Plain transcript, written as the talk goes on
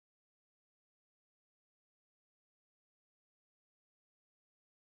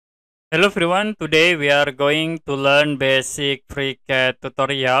Hello everyone, today we are going to learn basic FreeCAD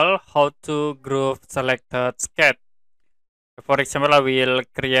tutorial how to group selected sketch. For example, I will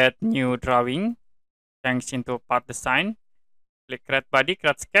create new drawing, change into part design, click create body,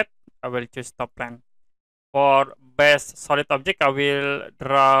 create sketch, I will choose top plan. For base solid object, I will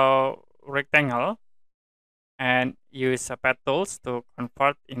draw rectangle and use pad tools to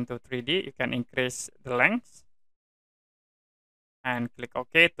convert into 3D. You can increase the length and click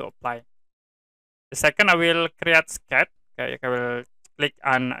OK to apply. The second, I will create sketch. Okay, I will click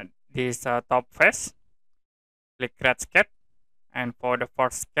on this top face, click create sketch, and for the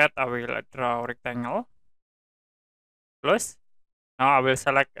first sketch, I will draw rectangle. Close. Now I will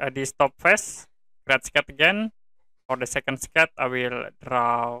select this top face, create sketch again. For the second sketch, I will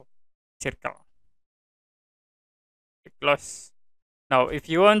draw circle. Click close. Now, if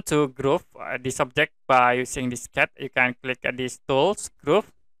you want to group this object by using this sketch, you can click this tools group,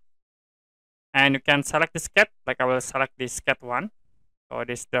 and you can select the sketch. Like I will select this sketch one. So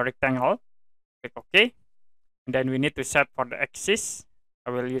this is the rectangle. Click OK. And then we need to set for the axis.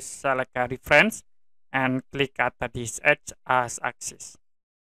 I will use select a reference and click at this edge as axis.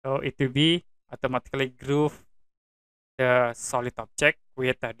 So it will be automatically group the solid object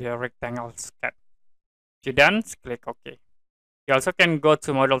with the rectangle sketch. If you're done, click OK. You also can go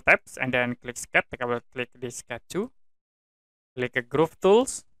to model tabs and then click sketch. Like I will click this sketch 2. Click group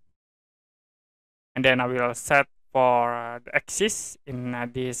tools. And then I will set for the axis in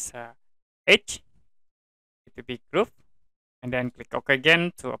this edge. It will be group. And then click OK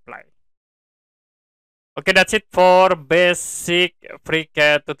again to apply. Okay, that's it for basic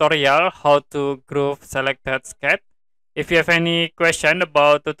FreeCAD tutorial how to group selected sketch. If you have any question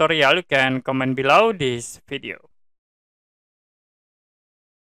about tutorial, you can comment below this video.